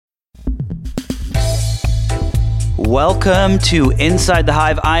Welcome to Inside the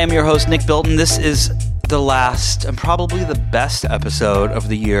Hive. I am your host, Nick Bilton. This is the last and probably the best episode of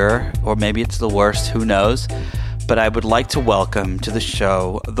the year, or maybe it's the worst, who knows. But I would like to welcome to the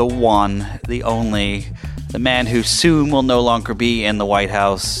show the one, the only, the man who soon will no longer be in the White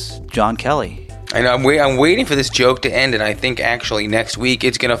House, John Kelly. I know, I'm waiting for this joke to end, and I think actually next week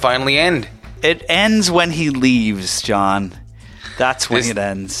it's going to finally end. It ends when he leaves, John. That's when it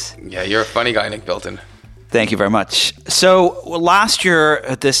ends. Yeah, you're a funny guy, Nick Bilton. Thank you very much. So last year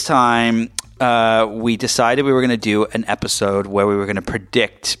at this time, we decided we were going to do an episode where we were going to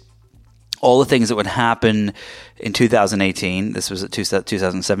predict all the things that would happen in 2018. This was at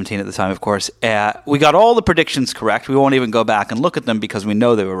 2017 at the time, of course. We got all the predictions correct. We won't even go back and look at them because we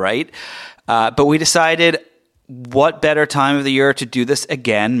know they were right. But we decided, what better time of the year to do this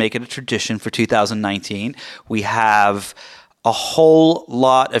again, make it a tradition for 2019. We have a whole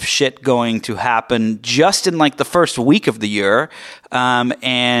lot of shit going to happen just in like the first week of the year.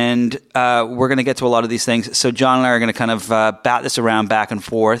 And we're going to get to a lot of these things. So John and I are going to kind of bat this around back and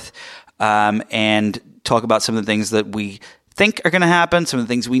forth and talk about some of the things that we think are going to happen, some of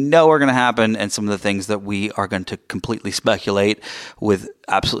the things we know are going to happen, and some of the things that we are going to completely speculate with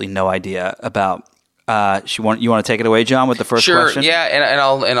absolutely no idea about. You want to take it away, John, with the first question? Sure, yeah,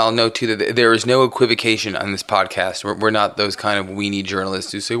 and I'll note too that there is no equivocation on this podcast. We're not those kind of weenie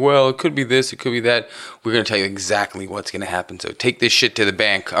journalists who say, well, it could be this, it could be that. We're going to tell you exactly what's going to happen. So take this shit to the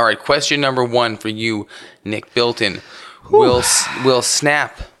bank. All right, question number one for you, Nick Bilton. Will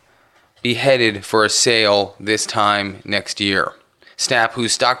Snap be headed for a sale this time next year? Snap,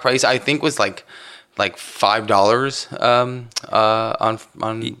 whose stock price I think was like $5 on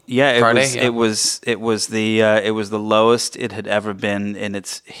Friday. It was the lowest it had ever been in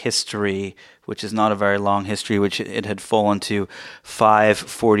its history, which is not a very long history. Which it had fallen to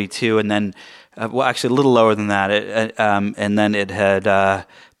 $5.42, and then actually a little lower than that. And then it had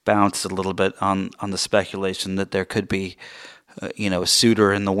bounced a little bit on the speculation that there could be a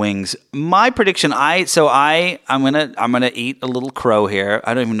suitor in the wings. My prediction, I'm gonna eat a little crow here.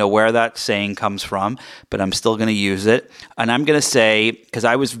 I don't even know where that saying comes from, but I'm still gonna use it. And I'm gonna say, because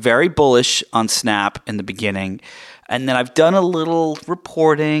I was very bullish on Snap in the beginning, and then I've done a little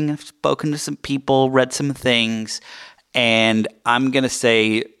reporting, I've spoken to some people, read some things, and I'm gonna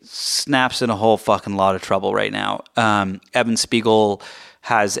say Snap's in a whole fucking lot of trouble right now. Evan Spiegel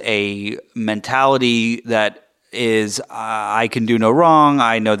has a mentality that is I can do no wrong.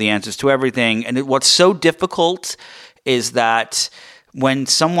 I know the answers to everything. And what's so difficult is that when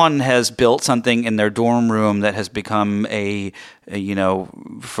someone has built something in their dorm room that has become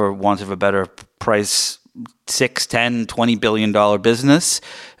for want of a better price, $6, $10, $20 billion business,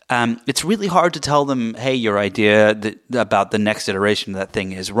 it's really hard to tell them, hey, your idea about the next iteration of that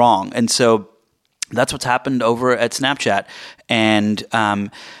thing is wrong. And so that's what's happened over at Snapchat. And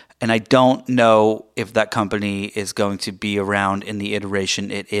I don't know if that company is going to be around in the iteration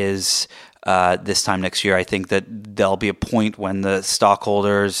it is this time next year. I think that there'll be a point when the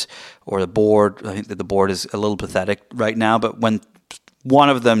stockholders or the board, I think that the board is a little pathetic right now, but when one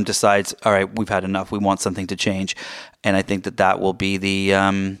of them decides, all right, we've had enough, we want something to change, and I think that will be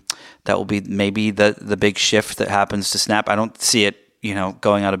maybe the big shift that happens to Snap. I don't see it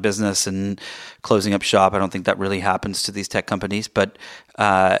going out of business and closing up shop. I don't think that really happens to these tech companies, but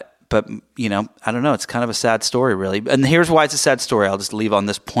I don't know. It's kind of a sad story, really. And here's why it's a sad story. I'll just leave on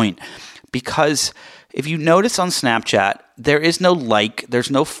this point. Because if you notice on Snapchat, there is no there's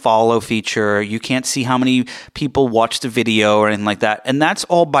no follow feature. You can't see how many people watched a video or anything like that. And that's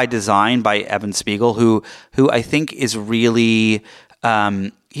all by design by Evan Spiegel, who I think is really,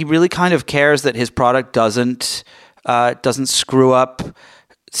 he really kind of cares that his product doesn't screw up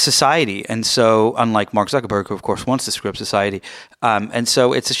society. And so, unlike Mark Zuckerberg, who of course wants to screw up society, and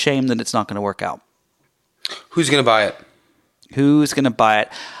so it's a shame that it's not going to work out. Who's going to buy it? Who's going to buy it?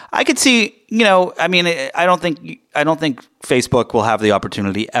 I could see, I don't think Facebook will have the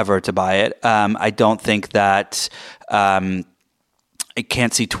opportunity ever to buy it. I don't think that, I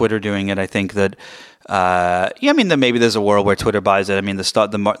can't see Twitter doing it. I think that, then maybe there's a world where Twitter buys it. I mean,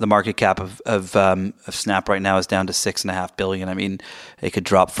 the market cap of Snap right now is down to $6.5 billion. I mean, it could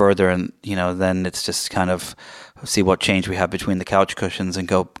drop further, and then it's just kind of see what change we have between the couch cushions and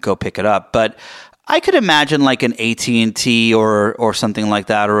go pick it up. But I could imagine like an AT&T or something like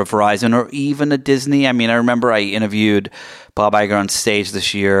that, or a Verizon, or even a Disney. I mean, I remember I interviewed Bob Iger on stage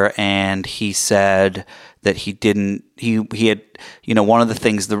this year, and he said that he had, one of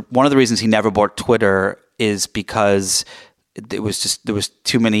the reasons he never bought Twitter is because it was just there was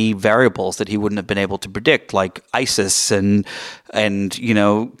too many variables that he wouldn't have been able to predict, like ISIS and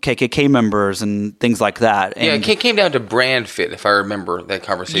KKK members and things like that. And it came down to brand fit, if I remember that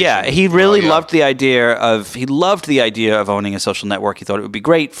conversation. Yeah, he really loved the idea of owning a social network. He thought it would be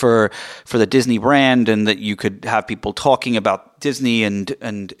great for the Disney brand, and that you could have people talking about Disney, and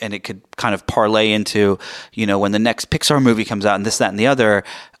it could kind of parlay into when the next Pixar movie comes out and this, that, and the other.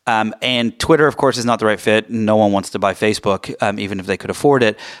 And Twitter, of course, is not the right fit. No one wants to buy Facebook, even if they could afford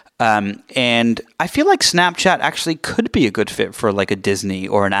it. And I feel like Snapchat actually could be a good fit for like a Disney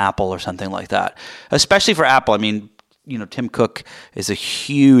or an Apple or something like that, especially for Apple. I mean, Tim Cook is a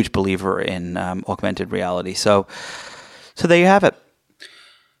huge believer in augmented reality. So there you have it.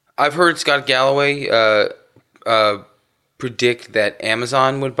 I've heard Scott Galloway predict that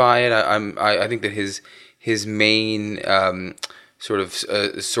Amazon would buy it. I think that his main sort of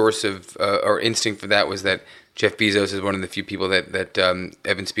source of or instinct for that was that Jeff Bezos is one of the few people that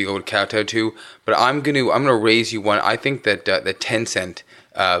Evan Spiegel would kowtow to. But I'm gonna raise you one. I think that Tencent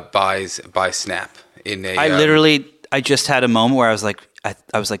buys Snap in a. I just had a moment where I was like.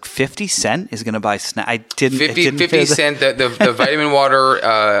 I was like, 50 Cent is going to buy Snap. I didn't. 50 Cent, the vitamin water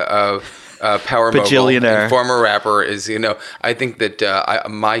power mogul and former rapper is. I think that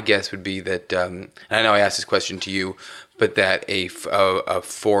my guess would be that. And I know I asked this question to you, but that a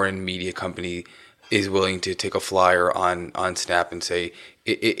foreign media company is willing to take a flyer on Snap and say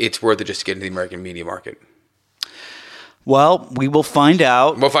it's worth it just to get into the American media market. Well, we will find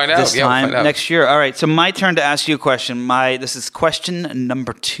out. We'll find out this time next year. All right, so my turn to ask you a question. This is question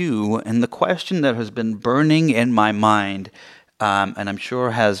number 2, and the question that has been burning in my mind, and I'm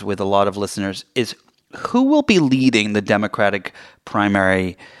sure has with a lot of listeners, is who will be leading the Democratic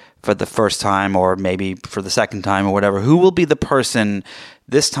primary for the first time, or maybe for the second time, or whatever? Who will be the person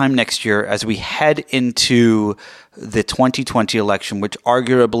this time next year as we head into the 2020 election, which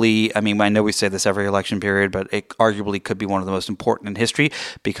arguably, I know we say this every election period, but it arguably could be one of the most important in history,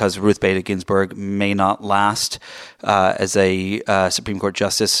 because Ruth Bader Ginsburg may not last as a Supreme Court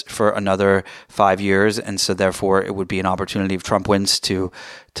justice for another 5 years. And so therefore it would be an opportunity, if Trump wins, to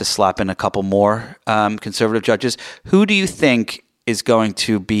slap in a couple more conservative judges. Who do you think is going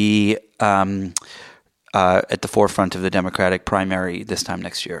to be at the forefront of the Democratic primary this time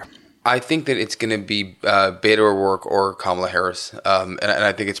next year? I think that it's going to be Beto O'Rourke or Kamala Harris, and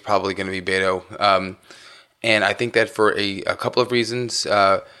I think it's probably going to be Beto. And I think that for a couple of reasons,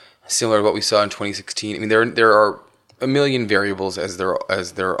 similar to what we saw in 2016. There are a million variables, as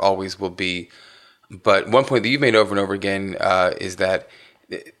there always will be. But one point that you've made over and over again is that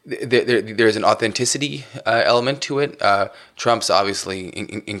there's an authenticity element to it. Trump's obviously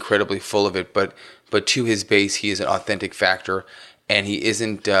incredibly full of it, but to his base, he is an authentic factor, and he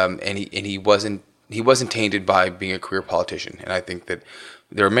isn't, he wasn't tainted by being a career politician. And I think that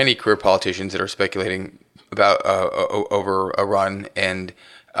there are many career politicians that are speculating about over a run, and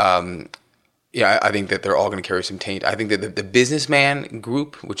I think that they're all going to carry some taint. I think that the businessman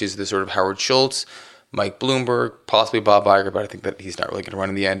group, which is the sort of Howard Schultz, Mike Bloomberg, possibly Bob Iger, but I think that he's not really going to run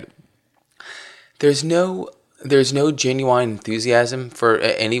in the end. There's no genuine enthusiasm for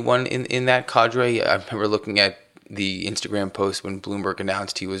anyone in that cadre. I remember looking at the Instagram post when Bloomberg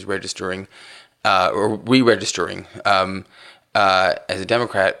announced he was registering or re-registering as a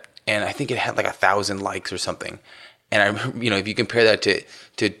Democrat, and I think it had like 1,000 likes or something. And I remember, if you compare that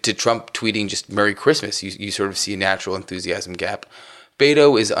to Trump tweeting just "Merry Christmas," you sort of see a natural enthusiasm gap.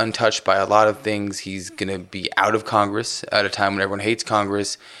 Beto is untouched by a lot of things. He's going to be out of Congress at a time when everyone hates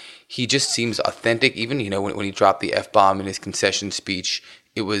Congress. He just seems authentic. Even when he dropped the F-bomb in his concession speech,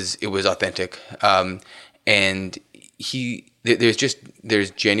 it was authentic. And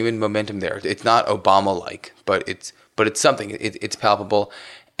there's genuine momentum there. It's not Obama-like, but it's something. It's palpable.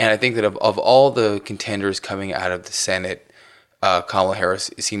 And I think that of all the contenders coming out of the Senate, Kamala Harris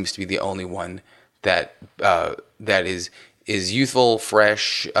seems to be the only one that is youthful,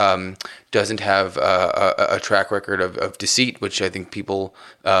 fresh, doesn't have a track record of deceit, which I think people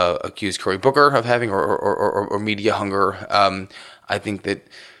accuse Cory Booker of having, or media hunger. I think that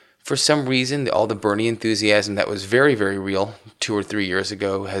for some reason, all the Bernie enthusiasm that was very, very real 2 or 3 years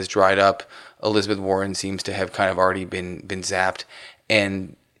ago has dried up. Elizabeth Warren seems to have kind of already been zapped.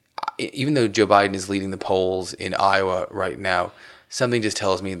 And even though Joe Biden is leading the polls in Iowa right now, something just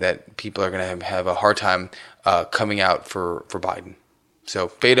tells me that people are going to have a hard time coming out for Biden. So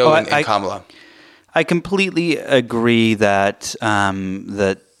Beto and Kamala. I completely agree that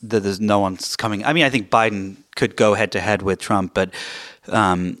that there's no one's coming. I think Biden could go head to head with Trump, but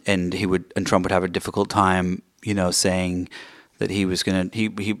and Trump would have a difficult time, saying that he was going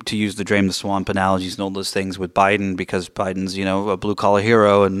to use the drain the swamp analogies and all those things with Biden because Biden's, a blue collar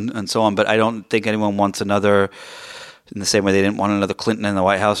hero and so on. But I don't think anyone wants another, in the same way they didn't want another Clinton in the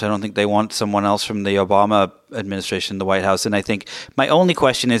White House. I don't think they want someone else from the Obama administration in the White House. And I think my only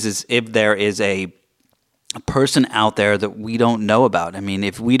question is if there is a person out there that we don't know about. I mean,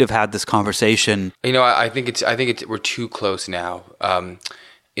 if we'd have had this conversation, I think we're too close now.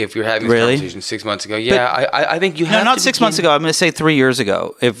 If you're having this conversation 6 months ago, I think you have. No, not 6 months ago. I'm going to say 3 years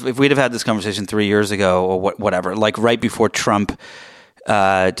ago. If we'd have had this conversation 3 years ago or whatever, like right before Trump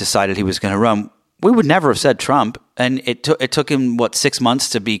decided he was going to run, we would never have said Trump. And it took him 6 months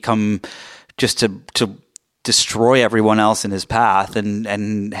to become just to destroy everyone else in his path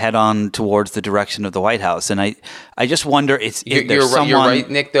and head on towards the direction of the White House. And I just wonder if there's someone... You're right,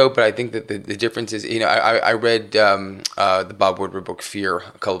 Nick, though, but I think that the difference is, I read the Bob Woodward book, Fear,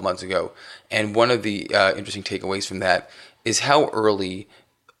 a couple of months ago, and one of the interesting takeaways from that is how early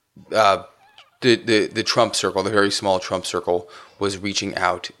the Trump circle, the very small Trump circle, was reaching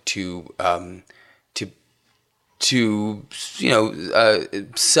out to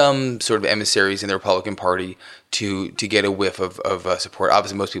some sort of emissaries in the Republican Party to get a whiff of support.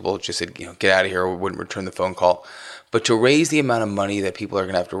 Obviously, most people just said, get out of here, or wouldn't return the phone call. But to raise the amount of money that people are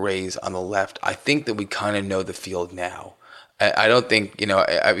going to have to raise on the left, I think that we kind of know the field now. I don't think,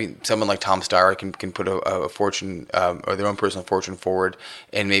 someone like Tom Steyer can put a fortune or their own personal fortune forward,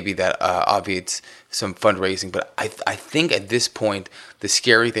 and maybe that obviates some fundraising. But I think at this point, the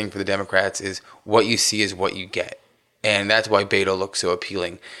scary thing for the Democrats is what you see is what you get. And that's why Beto looks so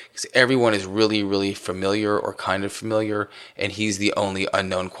appealing, because everyone is really, really familiar or kind of familiar, and he's the only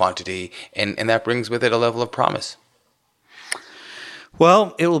unknown quantity. And that brings with it a level of promise.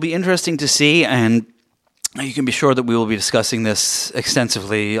 Well, it will be interesting to see, and you can be sure that we will be discussing this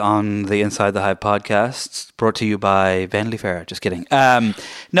extensively on the Inside the Hive podcast, brought to you by Vanity Fair. Just kidding.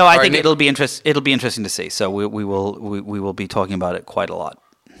 No, I think it'll be interesting to see. So we will be talking about it quite a lot.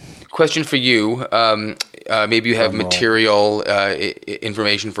 Question for you. Maybe you have material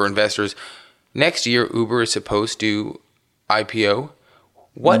information for investors. Next year, Uber is supposed to IPO.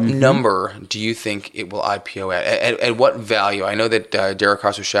 What number do you think it will IPO at what value? I know that Dara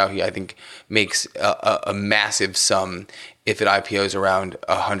Khosrowshahi, I think, makes a massive sum if it IPOs around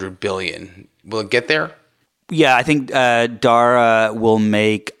 $100 billion. Will it get there? Yeah, I think Dara will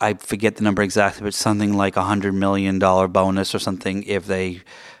make, I forget the number exactly, but something like $100 million bonus or something if they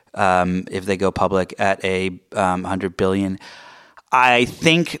go public at a $100 billion. I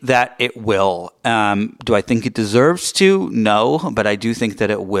think that it will. Do I think it deserves to? No, but I do think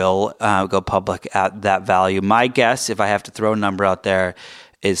that it will go public at that value. My guess, if I have to throw a number out there,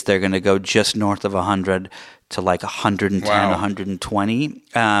 is they're going to go just north of 100 to like 110, wow. 120.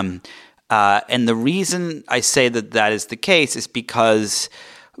 And the reason I say that is the case is because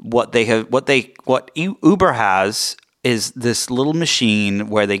what Uber has is this little machine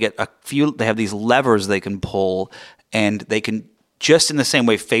where they have these levers they can pull, and they can, just in the same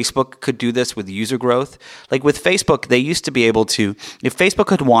way Facebook could do this with user growth. Like with Facebook, they used to be able to, if Facebook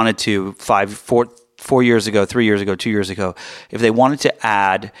had wanted to 4 years ago, 3 years ago, 2 years ago, if they wanted to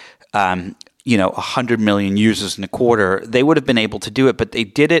add 100 million users in a quarter, they would have been able to do it, but they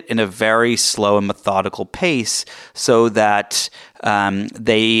did it in a very slow and methodical pace so that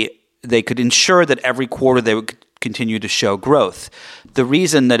they could ensure that every quarter they would continue to show growth. The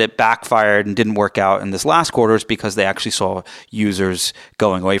reason that it backfired and didn't work out in this last quarter is because they actually saw users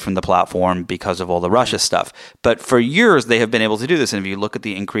going away from the platform because of all the Russia stuff. But for years, they have been able to do this. And if you look at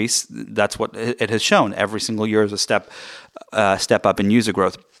the increase, that's what it has shown. Every single year is a step up in user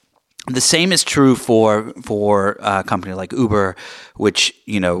growth. The same is true for a company like Uber, which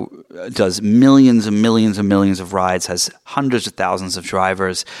does millions and millions and millions of rides, has hundreds of thousands of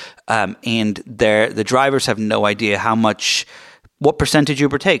drivers, and the drivers have no idea what percentage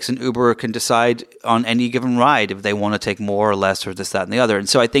Uber takes, and Uber can decide on any given ride if they want to take more or less or this, that, and the other. And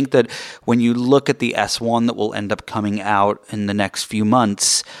so I think that when you look at the S1 that will end up coming out in the next few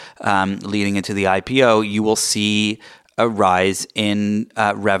months, leading into the IPO, you will see a rise in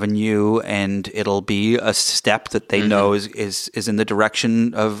revenue, and it'll be a step that they know is in the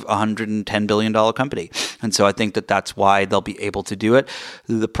direction of a $110 billion company. And so I think that that's why they'll be able to do it.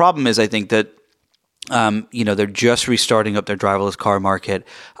 The problem is, I think that they're just restarting up their driverless car market.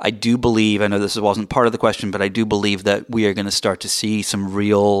 I do believe, I know this wasn't part of the question, but I do believe that we are going to start to see some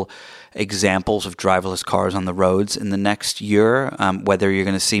real examples of driverless cars on the roads in the next year, whether you're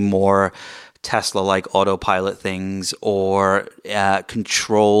going to see more Tesla-like autopilot things or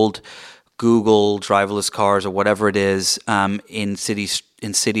controlled Google driverless cars or whatever it is in cities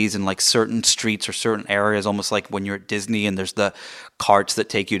and like certain streets or certain areas, almost like when you're at Disney and there's the carts that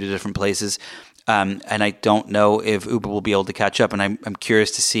take you to different places. And I don't know if Uber will be able to catch up. And I'm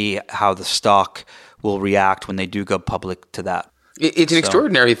curious to see how the stock will react when they do go public to that. It's an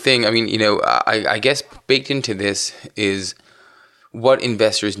extraordinary thing. I mean, I guess baked into this is what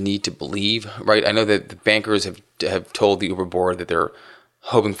investors need to believe, right? I know that the bankers have told the Uber board that they're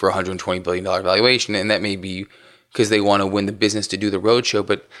hoping for a $120 billion valuation, and that may be because they want to win the business to do the roadshow.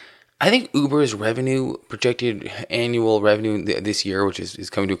 But I think Uber's projected annual revenue this year, which is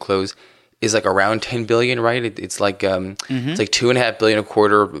coming to a close, is like around $10 billion, right? It's like it's like $2.5 billion a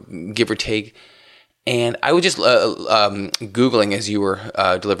quarter, give or take. And I was just Googling as you were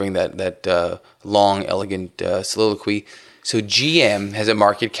delivering that long, elegant soliloquy. So GM has a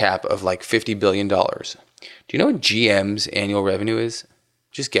market cap of like $50 billion. Do you know what GM's annual revenue is?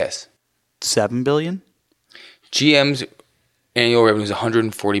 Just guess. $7 billion? GM's annual revenue is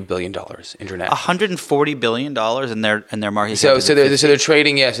 $140 billion international. $140 billion in their market cap. So they're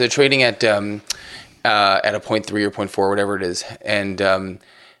trading at a 0.3 or 0.4, whatever it is, and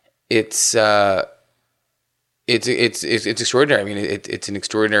it's extraordinary. I mean, it's an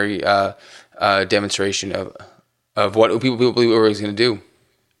extraordinary demonstration of what people believe Uber is going to do.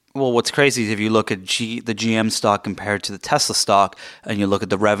 Well, what's crazy is if you look at the GM stock compared to the Tesla stock, and you look at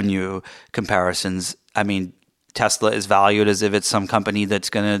the revenue comparisons. I mean, Tesla is valued as if it's some company that's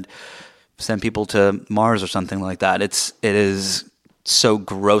going to send people to Mars or something like that. It is so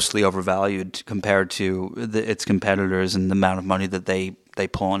grossly overvalued compared to its competitors and the amount of money that they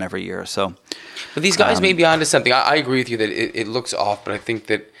pull in every year. So, but these guys may be onto something. I agree with you that it looks off, but I think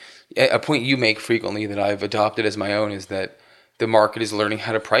that a point you make frequently that I've adopted as my own is that the market is learning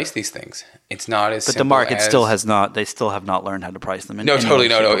how to price these things. It's not as simple. But the market still has not. They still have not learned how to price them. No.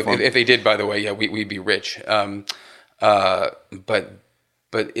 If they did, by the way, yeah, we'd be rich. But a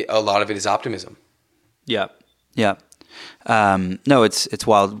lot of it is optimism. Yeah. No, it's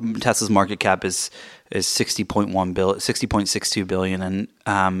wild. Tesla's market cap is 60.62 billion, and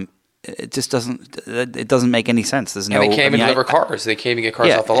it just doesn't make any sense. They can't even deliver cars. They can't even get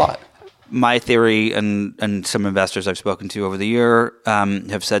cars off the lot. My theory, and some investors I've spoken to over the year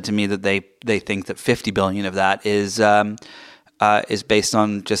have said to me that they think that 50 billion of that is based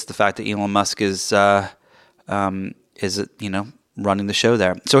on just the fact that Elon Musk is running the show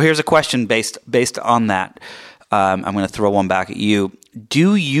there. So here's a question based on that. I'm going to throw one back at you.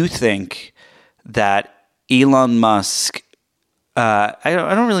 Do you think that Elon Musk? I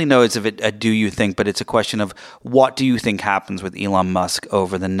don't really know if it a do you think, but it's a question of what do you think happens with Elon Musk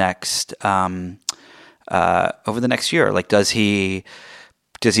over the next year? Like, does he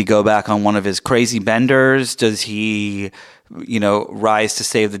go back on one of his crazy benders? Does he, rise to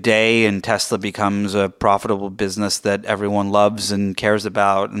save the day and Tesla becomes a profitable business that everyone loves and cares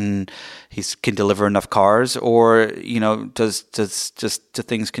about, and he can deliver enough cars? Or, do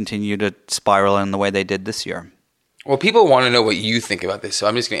things continue to spiral in the way they did this year? Well, people want to know what you think about this, so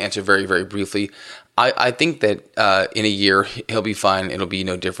I'm just going to answer very, very briefly. I think that in a year, he'll be fine. It'll be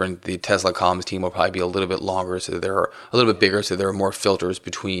no different. The Tesla comms team will probably be a little bit longer, so there are a little bit bigger, so there are more filters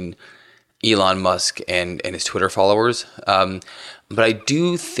between Elon Musk and his Twitter followers. But I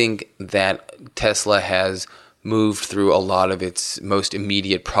do think that Tesla has moved through a lot of its most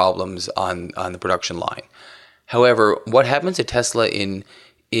immediate problems on the production line. However, what happens to Tesla in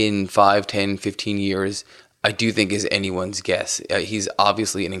 5, 10, 15 years, I do think is anyone's guess. He's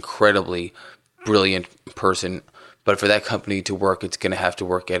obviously an incredibly brilliant person, but for that company to work, it's going to have to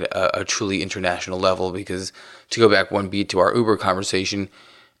work at a truly international level, because to go back one beat to our Uber conversation,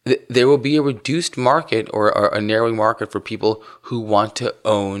 there will be a reduced market or a narrowing market for people who want to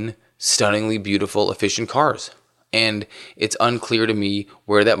own stunningly beautiful, efficient cars. And it's unclear to me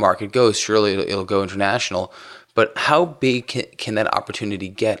where that market goes. Surely it'll go international. But how big can that opportunity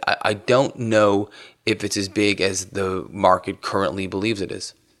get? I don't know if it's as big as the market currently believes it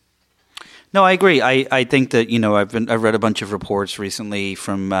is. No, I agree. I think that, I've read a bunch of reports recently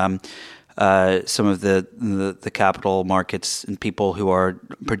from some of the capital markets and people who are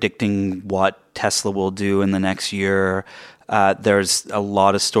predicting what Tesla will do in the next year. There's a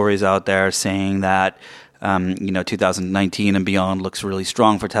lot of stories out there saying that 2019 and beyond looks really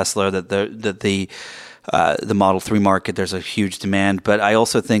strong for Tesla. That the Model 3 market, there's a huge demand. But I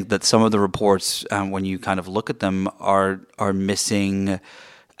also think that some of the reports, when you kind of look at them, are missing.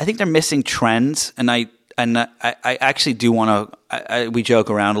 I think they're missing trends, and I actually do want to. we joke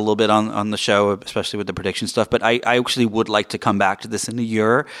around a little bit on the show, especially with the prediction stuff. But I actually would like to come back to this in a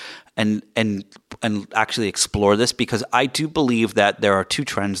year and actually explore this, because I do believe that there are two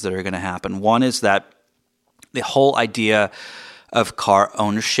trends that are going to happen. One is that the whole idea of car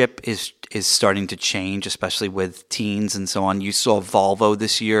ownership is starting to change, especially with teens and so on. You saw Volvo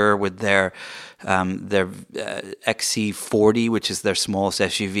this year with their XC40, which is their smallest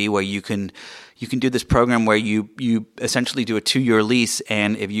SUV, where you can do this program where you essentially do a 2-year lease,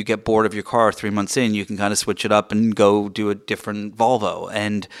 and if you get bored of your car 3 months in, you can kind of switch it up and go do a different Volvo.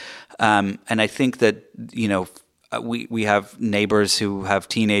 And I think that, you know, we have neighbors who have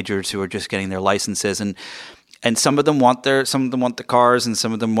teenagers who are just getting their licenses, and some of them want the cars, and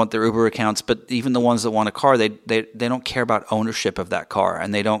some of them want their Uber accounts. But even the ones that want a car, they don't care about ownership of that car,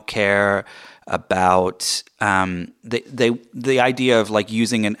 and they don't care about the idea of like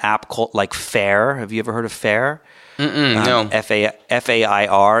using an app called like Fair. Have you ever heard of Fair? No.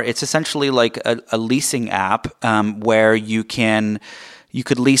 FAIR. It's essentially like a leasing app where you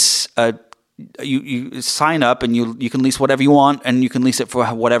could lease you sign up and you can lease whatever you want, and you can lease it for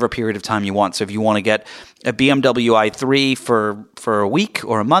whatever period of time you want. So if you want to get a BMW i3 for a week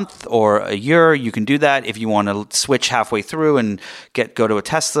or a month or a year, you can do that. If you want to switch halfway through and go to a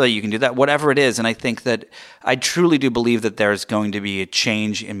Tesla, you can do that, whatever it is. And I think that I truly do believe that there's going to be a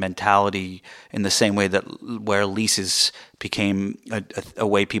change in mentality in the same way that where leases became a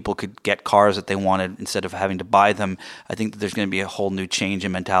way people could get cars that they wanted instead of having to buy them. I think that there's going to be a whole new change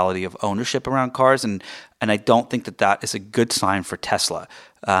in mentality of ownership around cars, and I don't think that is a good sign for Tesla.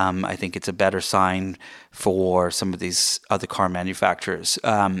 I think it's a better sign for some of these other car manufacturers.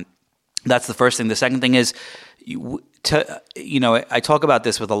 That's the first thing. The second thing is, I talk about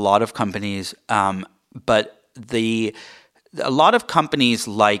this with a lot of companies, but a lot of companies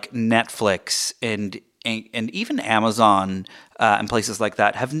like Netflix and even Amazon and places like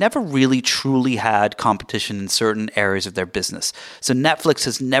that have never really truly had competition in certain areas of their business. So Netflix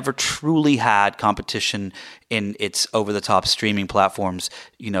has never truly had competition in its over-the-top streaming platforms.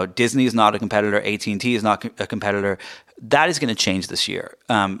 You know, Disney is not a competitor. AT&T is not a competitor. That is going to change this year,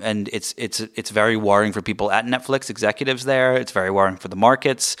 and it's very worrying for people at Netflix, executives there. It's very worrying for the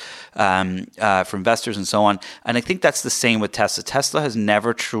markets, for investors, and so on. And I think that's the same with Tesla. Tesla has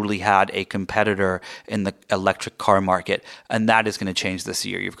never truly had a competitor in the electric car market, and that is going to change this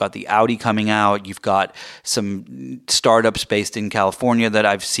year. You've got the Audi coming out. You've got some startups based in California that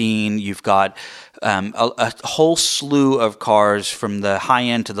I've seen. You've got a whole slew of cars from the high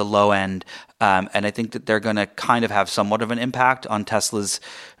end to the low end. And I think that they're going to kind of have somewhat of an impact on Tesla's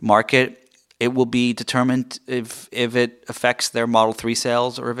market. It will be determined if it affects their Model 3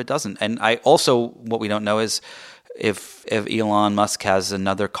 sales or if it doesn't. And what we don't know is if Elon Musk has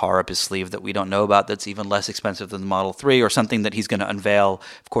another car up his sleeve that we don't know about that's even less expensive than the Model 3, or something that he's going to unveil.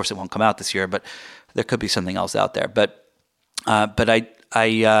 Of course, it won't come out this year, but there could be something else out there. But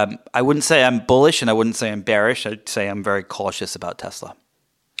I wouldn't say I'm bullish, and I wouldn't say I'm bearish. I'd say I'm very cautious about Tesla.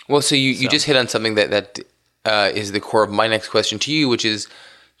 Well, so you just hit on something that is the core of my next question to you, which is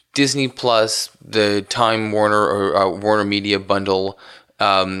Disney Plus, the Time Warner or Warner Media bundle,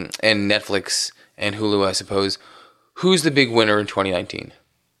 and Netflix and Hulu, I suppose. Who's the big winner in 2019?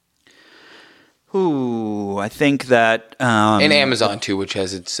 Ooh, I think that... and Amazon, too, which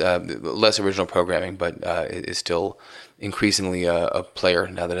has its less original programming, but is still increasingly a player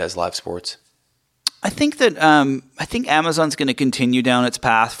now that it has live sports. I think that Amazon's going to continue down its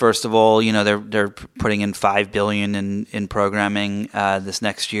path. First of all, you know, they're putting in $5 billion in programming this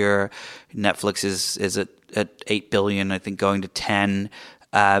next year. Netflix is at $8 billion, I think, going to 10.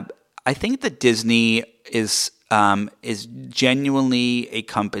 I think that Disney is genuinely a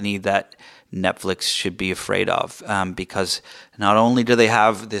company that Netflix should be afraid of, because not only do they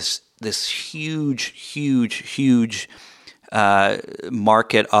have this huge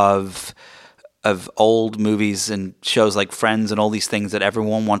market of old movies and shows like Friends and all these things that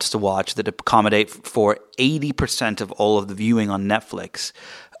everyone wants to watch that accommodate for 80% of all of the viewing on Netflix.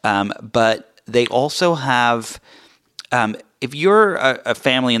 But they also have, if you're a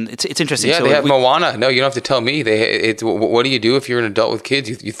family, and it's interesting. Yeah, so they have Moana. No, you don't have to tell me. What do you do if you're an adult with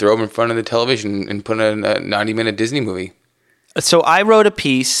kids? You throw them in front of the television and put in a 90-minute Disney movie. So I wrote a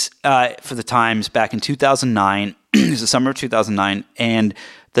piece for the Times back in 2009. It was the summer of 2009, and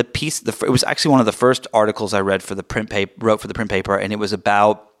the piece, it was actually one of the first articles I read for the print paper, and it was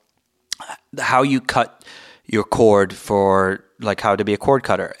about how you cut your cord for like how to be a cord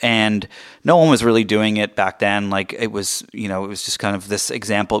cutter. And no one was really doing it back then. Like it was, it was just kind of this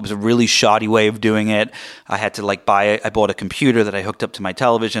example. It was a really shoddy way of doing it. I had to I bought a computer that I hooked up to my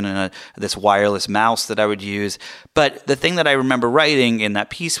television and this wireless mouse that I would use. But the thing that I remember writing in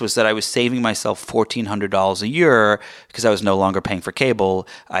that piece was that I was saving myself $1,400 a year because I was no longer paying for cable.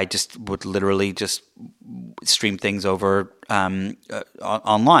 I just would literally just stream things over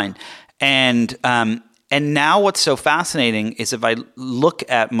online. And now what's so fascinating is if I look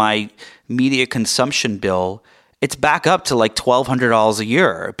at my media consumption bill, it's back up to like $1,200 a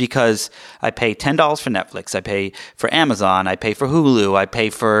year because I pay $10 for Netflix, I pay for Amazon, I pay for Hulu, I pay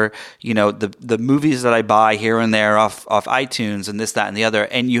for the movies that I buy here and there off iTunes and this, that, and the other,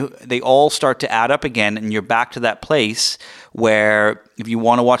 and they all start to add up again, and you're back to that place where if you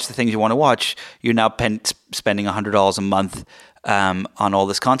want to watch the things you want to watch, you're now spending $100 a month on all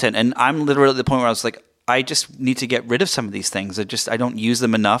this content. And I'm literally at the point where I was like, I just need to get rid of some of these things. I don't use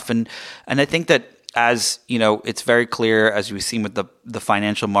them enough. And I think that as, it's very clear as we've seen with the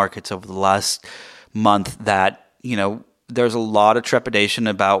financial markets over the last month that, there's a lot of trepidation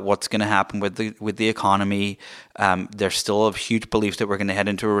about what's going to happen with the economy. There's still a huge belief that we're going to head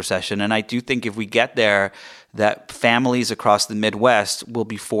into a recession. And I do think if we get there, that families across the Midwest will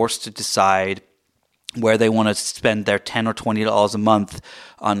be forced to decide where they want to spend their $10 or $20 a month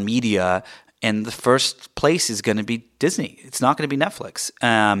on media. And the first place is going to be Disney. It's not going to be Netflix.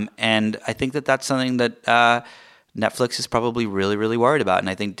 And I think that that's something that Netflix is probably really, really worried about. And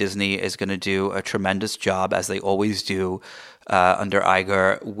I think Disney is going to do a tremendous job, as they always do under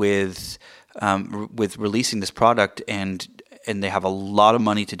Iger, with releasing this product. And they have a lot of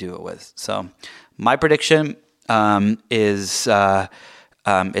money to do it with. So my prediction is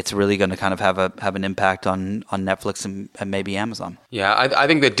it's really going to kind of have an impact on Netflix and maybe Amazon. Yeah, I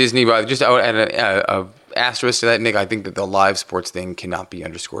think that Disney, I would add a asterisk to that, Nick. I think that the live sports thing cannot be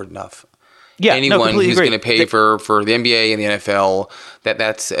underscored enough. Yeah, anyone who's agree. going to pay for the NBA and the NFL,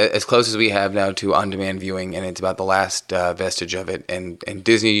 that's as close as we have now to on-demand viewing, and it's about the last vestige of it. And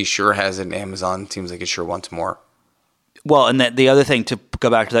Disney sure has it, and Amazon seems like it sure wants more. Well, and the other thing, to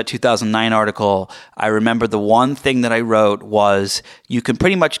go back to that 2009 article, I remember the one thing that I wrote was you can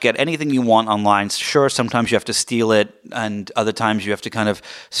pretty much get anything you want online. Sure, sometimes you have to steal it, and other times you have to kind of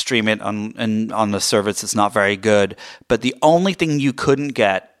stream it on the service that's not very good. But the only thing you couldn't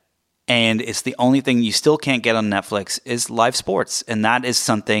get, and it's the only thing you still can't get on Netflix, is live sports. And that is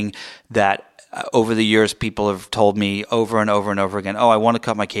something that over the years people have told me over and over and over again, I want to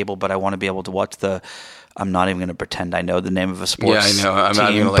cut my cable, but I want to be able to watch I'm not even going to pretend I know the name of a sports team. Yeah, I know. I'm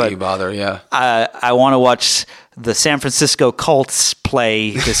not even going to let you bother, yeah. I want to watch the San Francisco Colts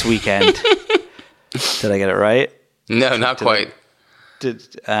play this weekend. Did I get it right? No, not quite.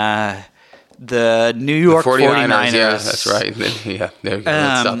 The New York 49ers. Yeah, that's right. Yeah, there you go.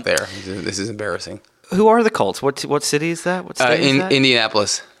 Let's stop there. This is embarrassing. Who are the Colts? What city is that? What state is that?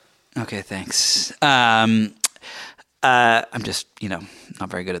 Indianapolis. Okay, thanks. I'm just, not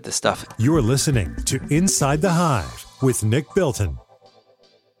very good at this stuff. You're listening to Inside the Hive with Nick Bilton.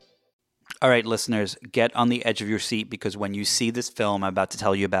 All right, listeners, get on the edge of your seat because when you see this film I'm about to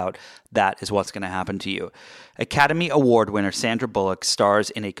tell you about, that is what's going to happen to you. Academy Award winner Sandra Bullock stars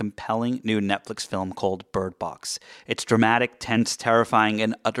in a compelling new Netflix film called Bird Box. It's dramatic, tense, terrifying,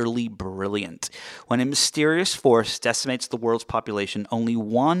 and utterly brilliant. When a mysterious force decimates the world's population, only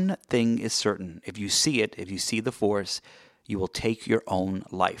one thing is certain. If you see the force, you will take your own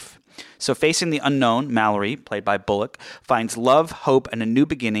life. So facing the unknown, Mallory, played by Bullock, finds love, hope, and a new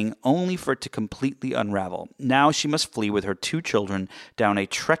beginning only for it to completely unravel. Now she must flee with her 2 children down a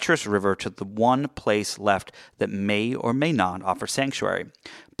treacherous river to the one place left that may or may not offer sanctuary.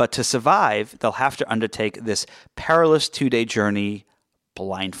 But to survive, they'll have to undertake this perilous 2-day journey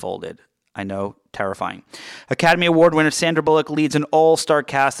blindfolded. I know, terrifying. Academy Award winner Sandra Bullock leads an all-star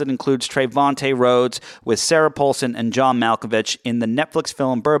cast that includes Trevante Rhodes with Sarah Paulson and John Malkovich in the Netflix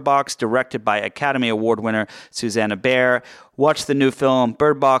film Bird Box, directed by Academy Award winner Susanna Baer. Watch the new film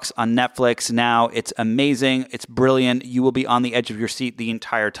Bird Box on Netflix now. It's amazing. It's brilliant. You will be on the edge of your seat the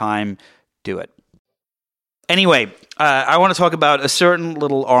entire time. Do it. Anyway, I want to talk about a certain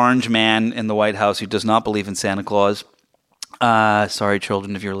little orange man in the White House who does not believe in Santa Claus. Sorry,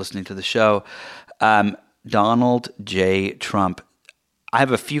 children, if you're listening to the show. Donald J. Trump. I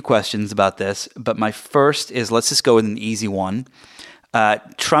have a few questions about this, but my first is, let's just go with an easy one.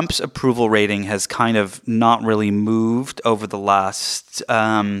 Trump's approval rating has kind of not really moved over the last,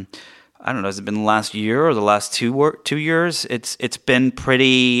 I don't know, has it been the last year or the last 2 years? It's been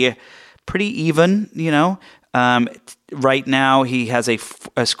pretty even, Right now, he has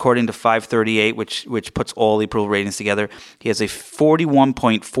according to 538, which puts all the approval ratings together, he has a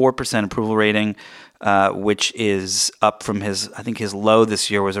 41.4% approval rating, which is up from his low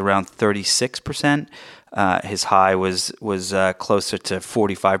this year was around 36%. His high was closer to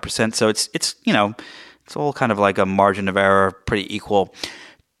 45%. So it's all kind of like a margin of error, pretty equal.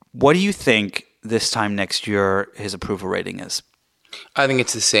 What do you think this time next year his approval rating is? I think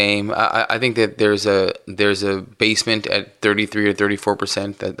it's the same. I think that there's a basement at 33 or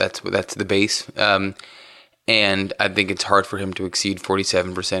 34%. That's the base. And I think it's hard for him to exceed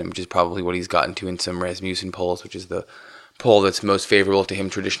 47%, which is probably what he's gotten to in some Rasmussen polls, which is the poll that's most favorable to him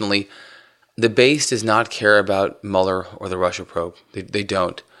traditionally. The base does not care about Mueller or the Russia probe. They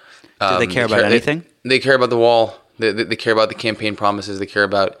don't. Do they care about anything? They care about the wall. They care about the campaign promises. They care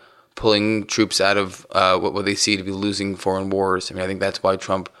about pulling troops out of what they see to be losing foreign wars. I mean, I think that's why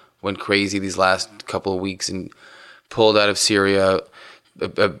Trump went crazy these last couple of weeks and pulled out of Syria,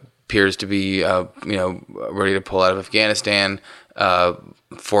 appears to be ready to pull out of Afghanistan,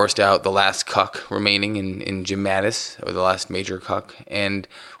 forced out the last cuck remaining in Jim Mattis, or the last major cuck, and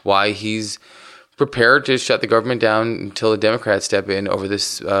why he's prepared to shut the government down until the Democrats step in over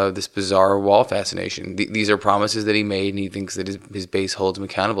this bizarre wall fascination. These are promises that he made, and he thinks that his base holds him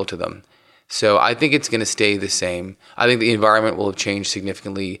accountable to them. So I think it's going to stay the same. I think the environment will have changed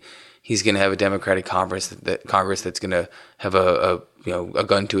significantly. He's going to have a Democratic Congress that's going to have a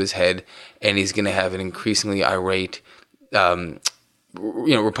gun to his head, and he's going to have an increasingly irate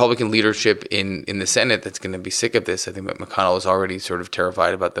Republican leadership in the Senate that's going to be sick of this. I think that McConnell is already sort of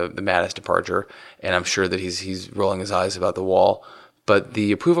terrified about the Mattis departure, and I'm sure that he's rolling his eyes about the wall. But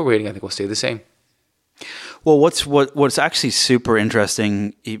the approval rating, I think, will stay the same. Well, what's actually super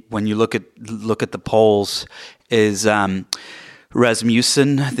interesting when you look at the polls is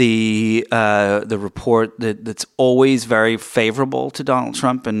Rasmussen, the report that's always very favorable to Donald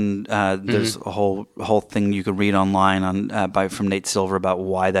Trump, and there's a whole thing you can read online from Nate Silver about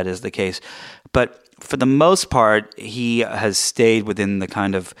why that is the case. But for the most part, he has stayed within the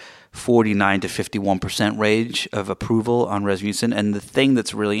kind of 49 to 51% range of approval on Rasmussen. And the thing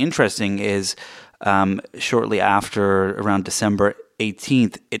that's really interesting is shortly after, around December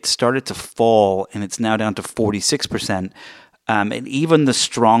 18th, it started to fall, and it's now down to 46%. And even the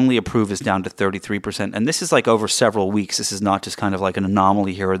strongly approve is down to 33%. And this is like over several weeks. This is not just kind of like an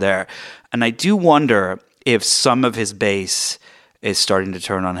anomaly here or there. And I do wonder if some of his base is starting to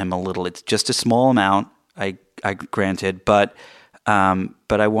turn on him a little. It's just a small amount, I granted, but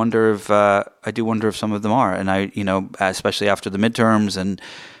I wonder if I do wonder if some of them are. And especially after the midterms,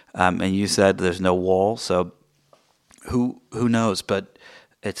 and you said there's no wall, so who knows? But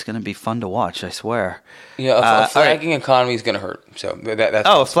it's going to be fun to watch, I swear. Yeah, a flagging economy is going to hurt. So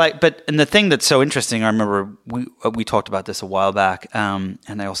that's But and the thing that's so interesting, I remember we talked about this a while back, and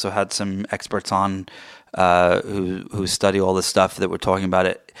I also had some experts on who study all this stuff that were talking about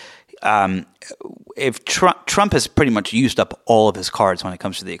it. If Trump has pretty much used up all of his cards when it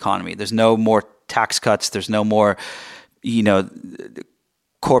comes to the economy, there's no more tax cuts. There's no more,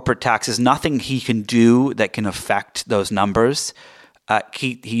 corporate taxes. Nothing he can do that can affect those numbers.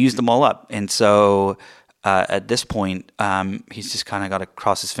 He used them all up, and so at this point, he's just kind of got to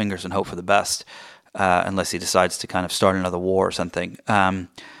cross his fingers and hope for the best, unless he decides to kind of start another war or something.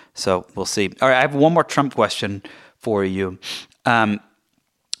 So we'll see. All right, I have one more Trump question for you.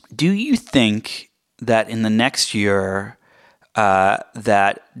 Do you think that in the next year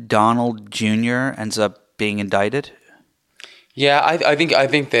that Donald Jr. ends up being indicted? Yeah, I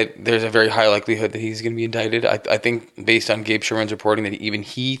think that there's a very high likelihood that he's going to be indicted. I think based on Gabe Sherman's reporting that even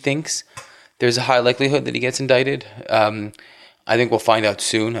he thinks there's a high likelihood that he gets indicted. I think we'll find out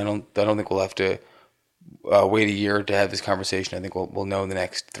soon. I don't think we'll have to wait a year to have this conversation. I think we'll know in the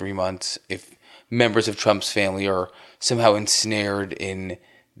next 3 months if members of Trump's family are somehow ensnared in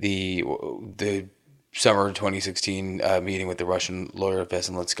the summer 2016 meeting with the Russian lawyer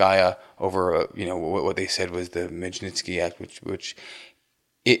Veselnitskaya over what they said was the Magnitsky Act, which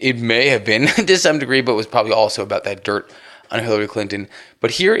it may have been to some degree, but was probably also about that dirt on Hillary Clinton.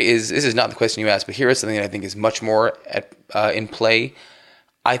 But this is not the question you asked, but here is something that I think is much more in play.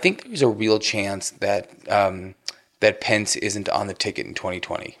 I think there's a real chance that that Pence isn't on the ticket in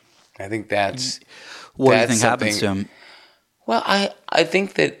 2020. I think that's what do you think happens to him? Well, I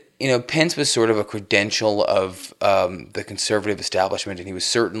think that Pence was sort of a credential of the conservative establishment, and he was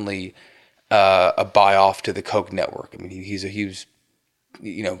certainly a buy-off to the Koch network. I mean, he was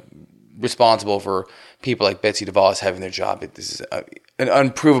responsible for people like Betsy DeVos having their job. This is an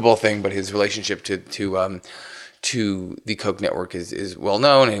unprovable thing, but his relationship to to the Koch network is well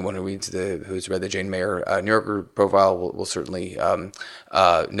known. Anyone who's read the Jane Mayer New Yorker profile will certainly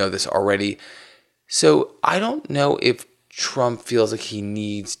know this already. So I don't know if Trump feels like he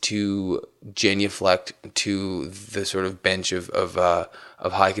needs to genuflect to the sort of bench of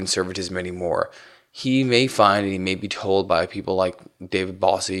high conservatism anymore. He may find, and he may be told by people like David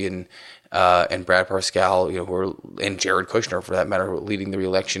Bossie and Brad Parscale, and Jared Kushner, for that matter, who are leading the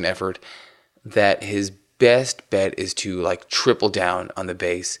reelection effort, that his best bet is to triple down on the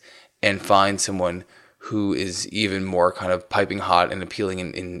base and find someone who is even more kind of piping hot and appealing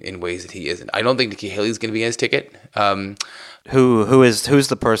in ways that he isn't. I don't think Nikki Haley's going to be on his ticket. Who's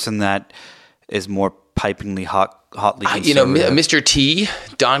the person that is more pipingly hotly conservative? Mr. T,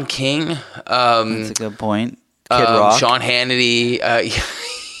 Don King. That's a good point. Kid Rock, Sean Hannity. I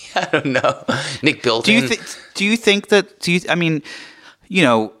don't know. Nick Bilton. Do you think that?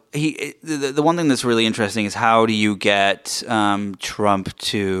 The one thing that's really interesting is how do you get Trump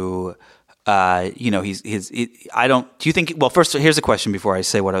to, I don't. Do you think? Well, first, here's a question before I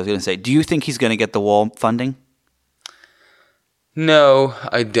say what I was going to say. Do you think he's going to get the wall funding? No,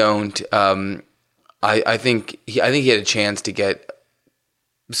 I don't. I think he had a chance to get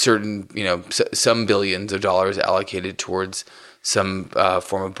certain, some billions of dollars allocated towards some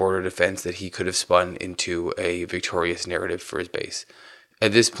form of border defense that he could have spun into a victorious narrative for his base.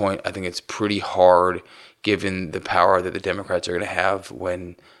 At this point, I think it's pretty hard, given the power that the Democrats are going to have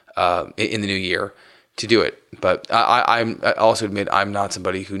when in the new year, to do it. But I also admit I'm not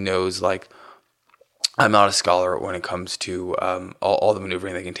somebody who knows, I'm not a scholar when it comes to all the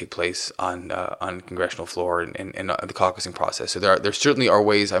maneuvering that can take place on congressional floor and the caucusing process. So there certainly are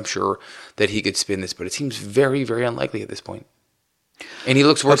ways, I'm sure, that he could spin this, but it seems very, very unlikely at this point. And he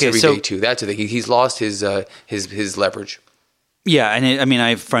looks worse every day too. That's the thing. He's lost his leverage. Yeah, and I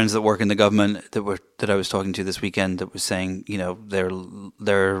have friends that work in the government that I was talking to this weekend that was saying,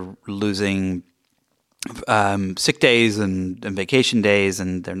 they're losing sick days and vacation days,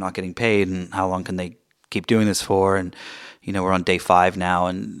 and they're not getting paid, and how long can they keep doing this for? And we're on day 5 now,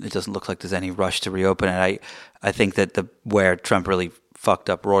 and it doesn't look like there's any rush to reopen it. I think that where Trump really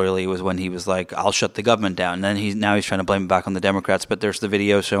fucked up royally was when he was like, I'll shut the government down. And then he's trying to blame it back on the Democrats, but there's the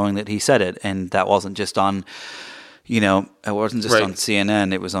video showing that he said it, and that wasn't just on it wasn't just on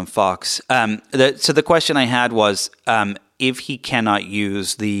CNN, it was on Fox. So the question I had was, if he cannot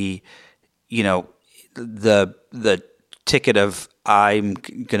use the ticket of I'm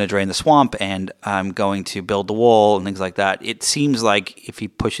going to drain the swamp and I'm going to build the wall and things like that, it seems like if he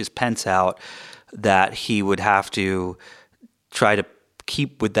pushes Pence out, that he would have to try to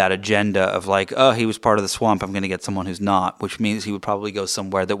keep with that agenda of he was part of the swamp, I'm going to get someone who's not, which means he would probably go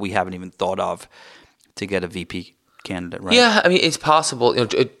somewhere that we haven't even thought of to get a VP candidate, right? Yeah, it's possible.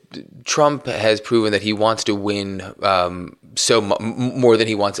 Trump has proven that he wants to win more than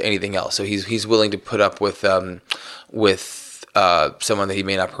he wants anything else. So he's willing to put up with someone that he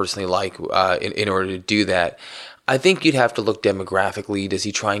may not personally like in order to do that. I think you'd have to look demographically. Does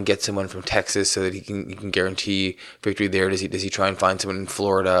he try and get someone from Texas so that he can guarantee victory there? Does he try and find someone in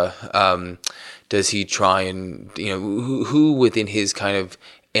Florida? Does he try and who within his kind of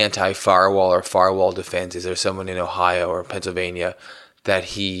anti-firewall or firewall defense? Is there someone in Ohio or Pennsylvania that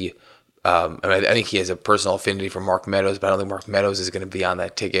he? I think he has a personal affinity for Mark Meadows, but I don't think Mark Meadows is going to be on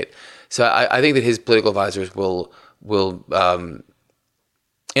that ticket. So I think that his political advisors will.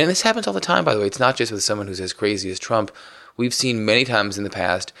 And this happens all the time, by the way. It's not just with someone who's as crazy as Trump. We've seen many times in the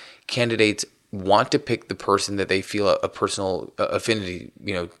past candidates want to pick the person that they feel a personal affinity,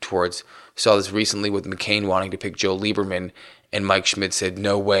 towards. Saw this recently with McCain wanting to pick Joe Lieberman, and Mike Schmidt said,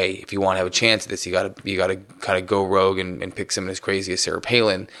 "No way! If you want to have a chance at this, you got to kind of go rogue and pick someone as crazy as Sarah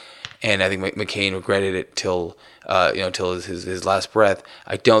Palin." And I think McCain regretted it till his last breath.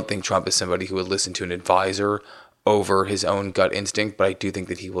 I don't think Trump is somebody who would listen to an advisor over his own gut instinct, but I do think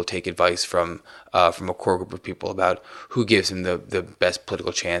that he will take advice from a core group of people about who gives him the best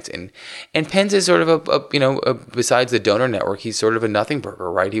political chance. And Pence is sort of besides the donor network, he's sort of a nothing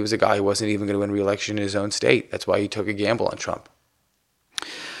burger, right? He was a guy who wasn't even going to win re-election in his own state. That's why he took a gamble on Trump.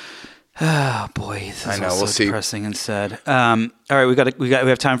 Oh boy, this is we'll see. Depressing and sad. All right, we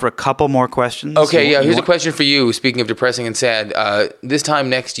have time for a couple more questions. Okay, here's a question for you. Speaking of depressing and sad, this time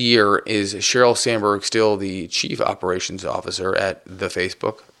next year, is Sheryl Sandberg still the chief operations officer at the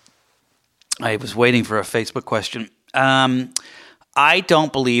Facebook? I was waiting for a Facebook question. I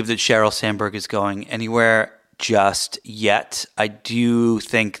don't believe that Sheryl Sandberg is going anywhere just yet. I do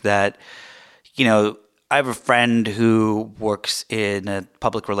think that I have a friend who works in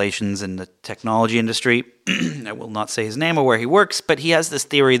public relations in the technology industry. I will not say his name or where he works, but he has this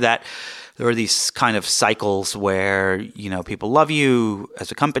theory that kind of cycles where, you know, people love you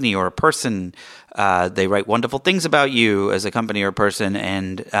as a company or a person. They write wonderful things about you as a company or a person,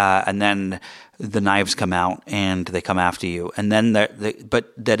 and then the knives come out and they come after you, and then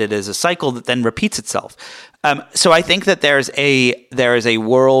but that it is a cycle that then repeats itself. So I think that there is a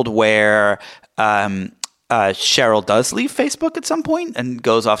world where Sheryl does leave Facebook at some point and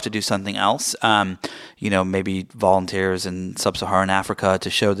goes off to do something else. You know, maybe volunteers in sub-Saharan Africa to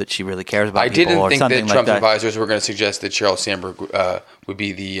show that she really cares about people or something like that. I didn't think that Trump's advisors were going to suggest that Sheryl Sandberg would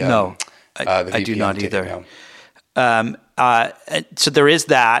be the no. the I do not VP either. So there is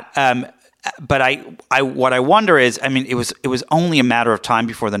that. But what I wonder is, I mean, it was only a matter of time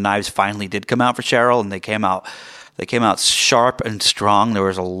before the knives finally did come out for Sheryl, and they came out sharp and strong. There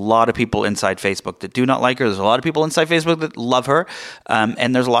was a lot of people inside Facebook that do not like her. There's a lot of people inside Facebook that love her,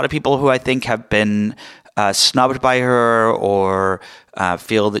 and there's a lot of people who I think have been snubbed by her or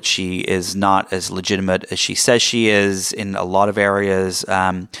feel that she is not as legitimate as she says she is in a lot of areas.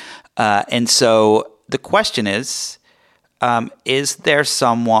 And so the question is there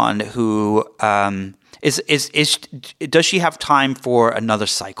someone who does she have time for another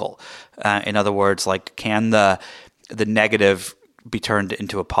cycle? In other words, like, can the negative be turned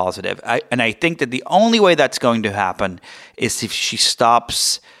into a positive? And I think that the only way that's going to happen is if she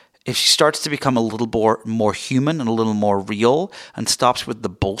starts to become a little more human and a little more real, and stops with the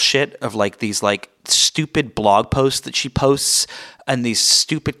bullshit of like these like stupid blog posts that she posts and these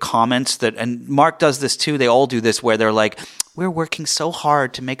stupid comments and Mark does this too. They all do this where they're like, we're working so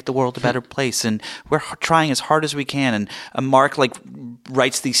hard to make the world a better place and we're trying as hard as we can. And Mark like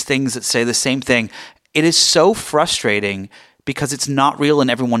writes these things that say the same thing. It is so frustrating because it's not real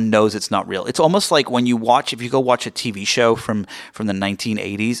and everyone knows it's not real. It's almost like when if you go watch a TV show from the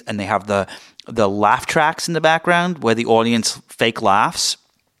 1980s and they have the laugh tracks in the background where the audience fake laughs.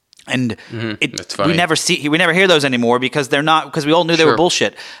 And we never hear those anymore because because we all knew they were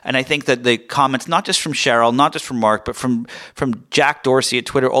bullshit. And I think that the comments, not just from Sheryl, not just from Mark, but from Jack Dorsey at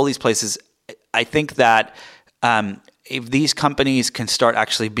Twitter, all these places, I think that if these companies can start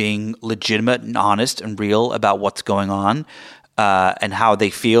actually being legitimate and honest and real about what's going on and how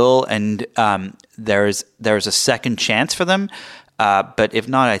they feel, and there's a second chance for them. But if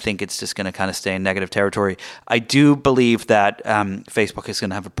not, I think it's just going to kind of stay in negative territory. I do believe that Facebook is going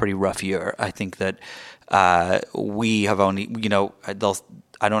to have a pretty rough year. I think that we have only,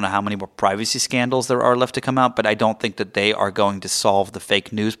 I don't know how many more privacy scandals there are left to come out, but I don't think that they are going to solve the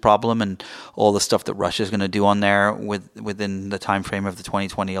fake news problem and all the stuff that Russia is going to do on there within the time frame of the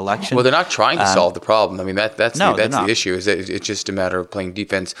 2020 election. Well, they're not trying to solve the problem. I mean, that's the issue. Is that it's just a matter of playing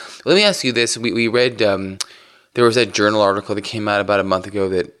defense. Let me ask you this: we read. There was that journal article that came out about a month ago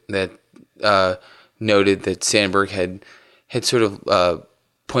that noted that Sandberg had sort of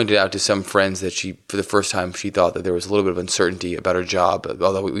pointed out to some friends that for the first time, she thought that there was a little bit of uncertainty about her job.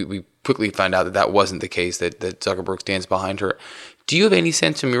 Although we quickly found out that wasn't the case. That Zuckerberg stands behind her. Do you have any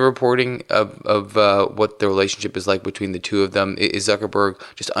sense from your reporting of what the relationship is like between the two of them? Is Zuckerberg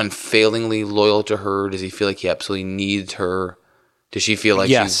just unfailingly loyal to her? Does he feel like he absolutely needs her? Does she feel like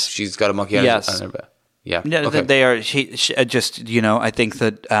she's got a monkey on her back? Yeah. No, okay. They are. She just, I think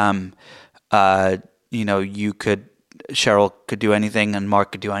that, Sheryl could do anything and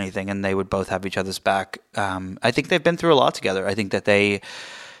Mark could do anything and they would both have each other's back. I think they've been through a lot together. I think that they,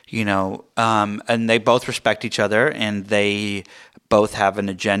 and they both respect each other and they both have an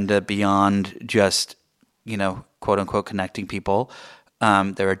agenda beyond just, quote unquote, connecting people.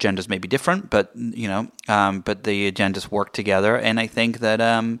 Their agendas may be different, but but the agendas work together. And I think that,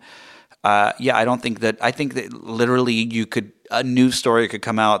 I think that literally a news story could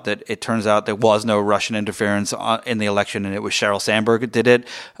come out that it turns out there was no Russian interference in the election and it was Sheryl Sandberg that did it.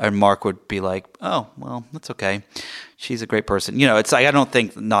 And Mark would be like, oh, well, that's okay. She's a great person. It's like, I don't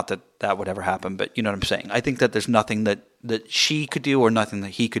think, not that would ever happen, but you know what I'm saying? I think that there's nothing that she could do or nothing that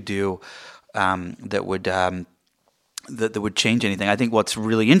he could do that would change anything. I think what's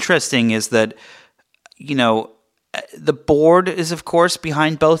really interesting is that, the board is, of course,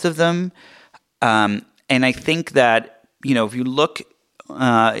 behind both of them. And I think that, if you look,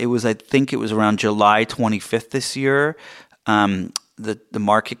 it was around July 25th this year. The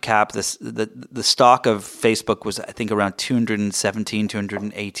market cap, the stock of Facebook was, I think, around $217,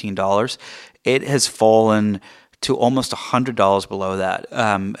 $218. It has fallen to almost $100 below that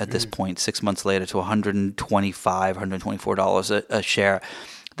at this point, 6 months later, to $125, $124 a share.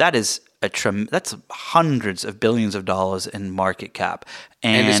 That is that's hundreds of billions of dollars in market cap.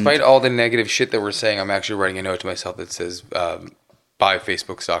 And despite all the negative shit that we're saying, I'm actually writing a note to myself that says buy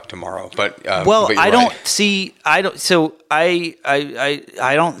Facebook stock tomorrow. But well, but you're I right. don't see. I don't. So I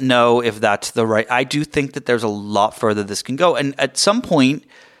don't know if that's the right. I do think that there's a lot further this can go, and at some point,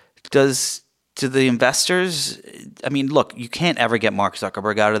 do the investors? I mean, look, you can't ever get Mark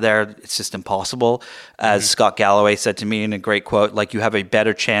Zuckerberg out of there. It's just impossible. As Scott Galloway said to me in a great quote, like, you have a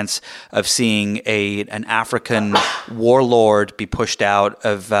better chance of seeing an African warlord be pushed out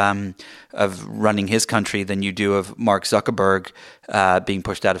of running his country than you do of Mark Zuckerberg being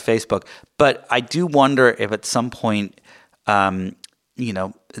pushed out of Facebook. But I do wonder if at some point,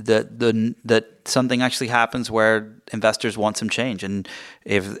 that something actually happens where investors want some change, and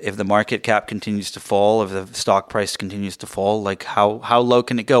if the market cap continues to fall, if the stock price continues to fall, like how low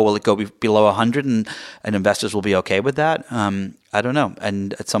can it go? Will it go below 100, and investors will be okay with that? I don't know.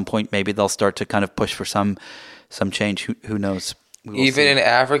 And at some point, maybe they'll start to kind of push for some change. Who knows? Even an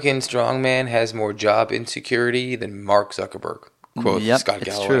African strongman has more job insecurity than Mark Zuckerberg. Quote Scott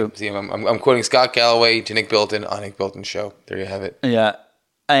Galloway. True. See, I'm quoting Scott Galloway to Nick Bilton on Nick Bilton's show. There you have it. Yeah,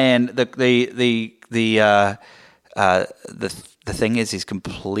 and the thing is, he's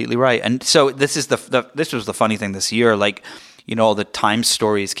completely right. And so this is this was the funny thing this year. Like, all the Times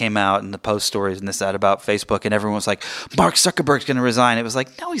stories came out and the Post stories and this, that about Facebook, and everyone was like, Mark Zuckerberg's going to resign. It was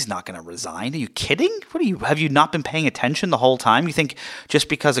like, no, he's not going to resign. Are you kidding? Have you not been paying attention the whole time? You think just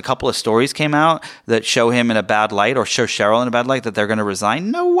because a couple of stories came out that show him in a bad light or show Sheryl in a bad light that they're going to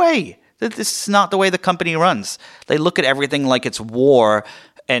resign? No way. This is not the way the company runs. They look at everything like it's war,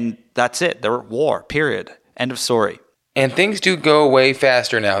 and that's it. They're at war, period. End of story. And things do go away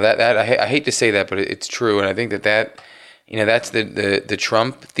faster now. That I hate to say that, but it's true. And I think that that's the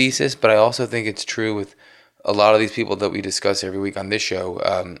Trump thesis. But I also think it's true with a lot of these people that we discuss every week on this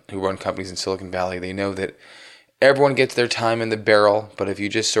show, who run companies in Silicon Valley. They know that everyone gets their time in the barrel. But if you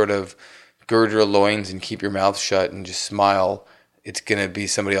just sort of gird your loins and keep your mouth shut and just smile, it's going to be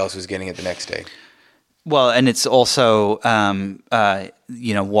somebody else who's getting it the next day. Well, and it's also,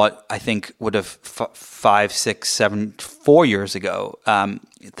 what I think would have 5, 6, 7, 4 years ago,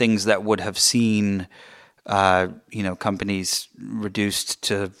 things that would have seen, companies reduced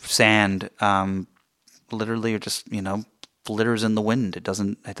to sand, literally, or just, flitters in the wind. It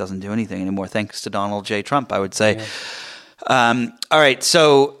doesn't do anything anymore. Thanks to Donald J. Trump, I would say. Yeah. All right.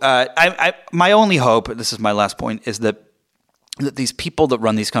 So, my only hope, this is my last point, is that these people that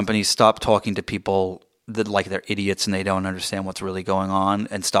run these companies stop talking to people that like they're idiots and they don't understand what's really going on,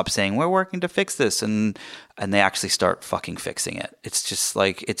 and stop saying we're working to fix this, and they actually start fucking fixing it. It's just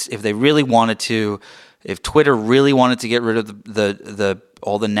like, if they really wanted to, if Twitter really wanted to get rid of the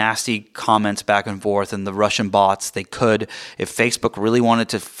all the nasty comments back and forth and the Russian bots, they could. If Facebook really wanted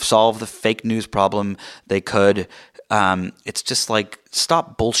to solve the fake news problem, they could. It's just like,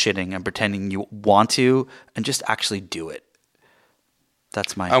 stop bullshitting and pretending you want to, and just actually do it.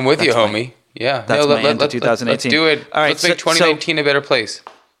 I'm with you, homie. Yeah. That's my end of 2018. Let's do it. All right, let's make 2019 a better place.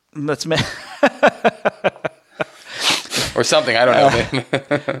 Let's make or something. I don't know. Make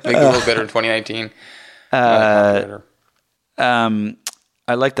it a little better in 2019.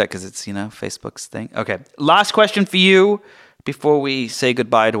 I like that because it's, Facebook's thing. Okay. Last question for you before we say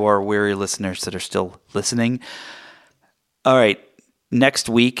goodbye to our weary listeners that are still listening. All right. Next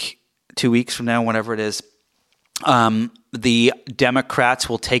week, 2 weeks from now, whenever it is, the Democrats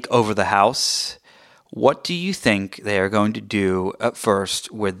will take over the House. What do you think they are going to do at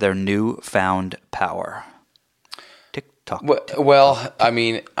first with their newfound power? Tick-tock. Well, I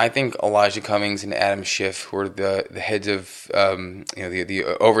mean, I think Elijah Cummings and Adam Schiff, who are the heads of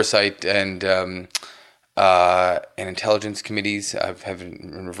the oversight and intelligence committees, have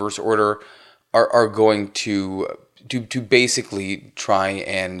in reverse order, are going to basically try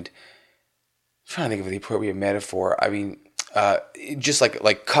and. I'm trying to think of the appropriate metaphor. I mean, just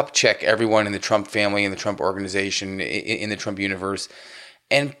like cup check everyone in the Trump family, in the Trump organization, in the Trump universe.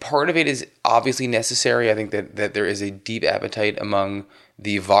 And part of it is obviously necessary. I think that there is a deep appetite among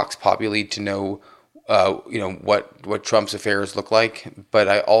the Vox Populi to know, what Trump's affairs look like. But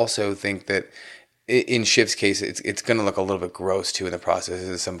I also think that in Schiff's case, it's going to look a little bit gross too in the process.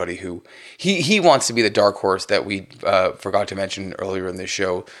 As somebody who he wants to be the dark horse that we forgot to mention earlier in this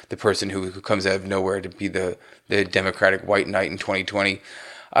show, the person who comes out of nowhere to be the Democratic white knight in 2020.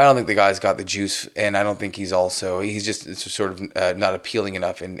 I don't think the guy's got the juice, and I don't think he's just sort of not appealing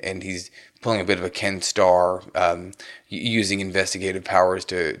enough, and he's pulling a bit of a Ken Starr, using investigative powers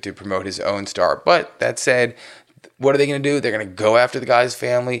to promote his own star. But that said, what are they going to do? They're going to go after the guy's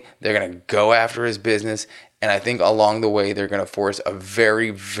family. They're going to go after his business. And I think along the way, they're going to force a very,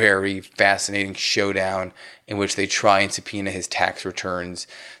 very fascinating showdown in which they try and subpoena his tax returns.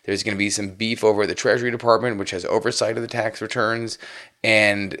 There's going to be some beef over at the Treasury Department, which has oversight of the tax returns.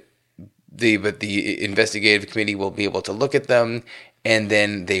 And but the investigative committee will be able to look at them, and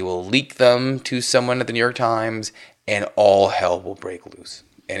then they will leak them to someone at the New York Times, and all hell will break loose.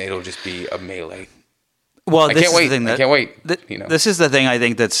 And it'll just be a melee. Well, I can't wait. This is the thing I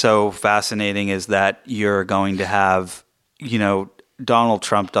think that's so fascinating is that you're going to have, Donald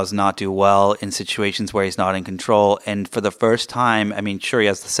Trump does not do well in situations where he's not in control. And for the first time, I mean, sure, he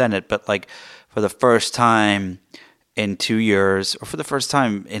has the Senate, but like for the first time in 2 years, or for the first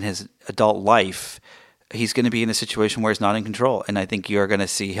time in his adult life, he's going to be in a situation where he's not in control. And I think you're going to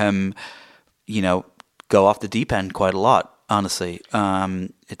see him, go off the deep end quite a lot, honestly.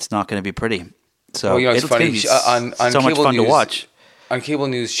 It's not going to be pretty. So it's funny. On so cable much fun news, to watch. On cable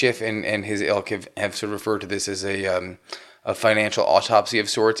news, Schiff and his ilk have sort of referred to this as a financial autopsy of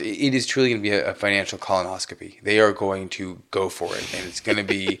sorts. It is truly going to be a financial colonoscopy. They are going to go for it, and it's going to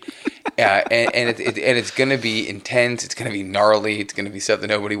be, and it's going to be intense. It's going to be gnarly. It's going to be stuff that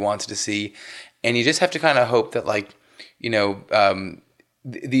nobody wants to see, and you just have to kind of hope that,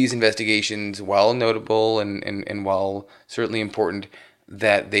 these investigations, while notable and while certainly important,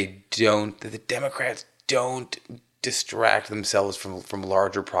 that the Democrats don't distract themselves from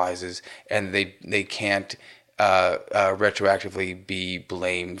larger prizes, and they can't retroactively be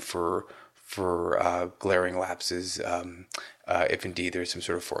blamed for glaring lapses if indeed there's some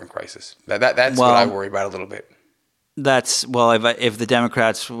sort of foreign crisis. That's what I worry about a little bit. If the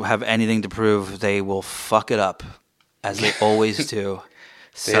Democrats have anything to prove, they will fuck it up, as they always do.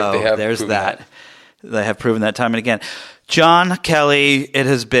 There's that. They have proven that time and again. John Kelly, it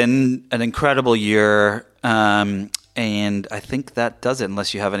has been an incredible year, and I think that does it,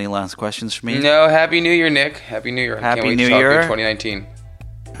 unless you have any last questions for me. No, Happy New Year, Nick. Happy New Year. Happy New Year. 2019.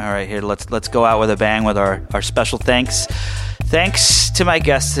 All right, here, let's go out with a bang with our special thanks. Thanks to my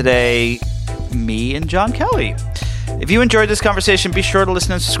guests today, me and John Kelly. If you enjoyed this conversation, be sure to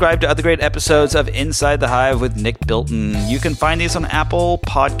listen and subscribe to other great episodes of Inside the Hive with Nick Bilton. You can find these on Apple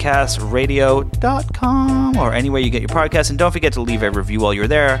Podcasts, radio.com, or anywhere you get your podcasts. And don't forget to leave a review while you're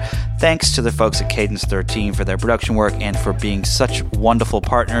there. Thanks to the folks at Cadence 13 for their production work and for being such wonderful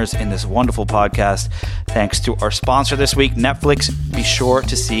partners in this wonderful podcast. Thanks to our sponsor this week, Netflix. Be sure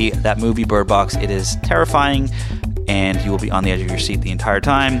to see that movie Bird Box. It is terrifying, and you will be on the edge of your seat the entire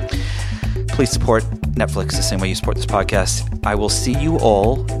time. Please support Netflix the same way you support this podcast. I will see you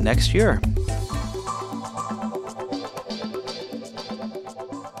all next year.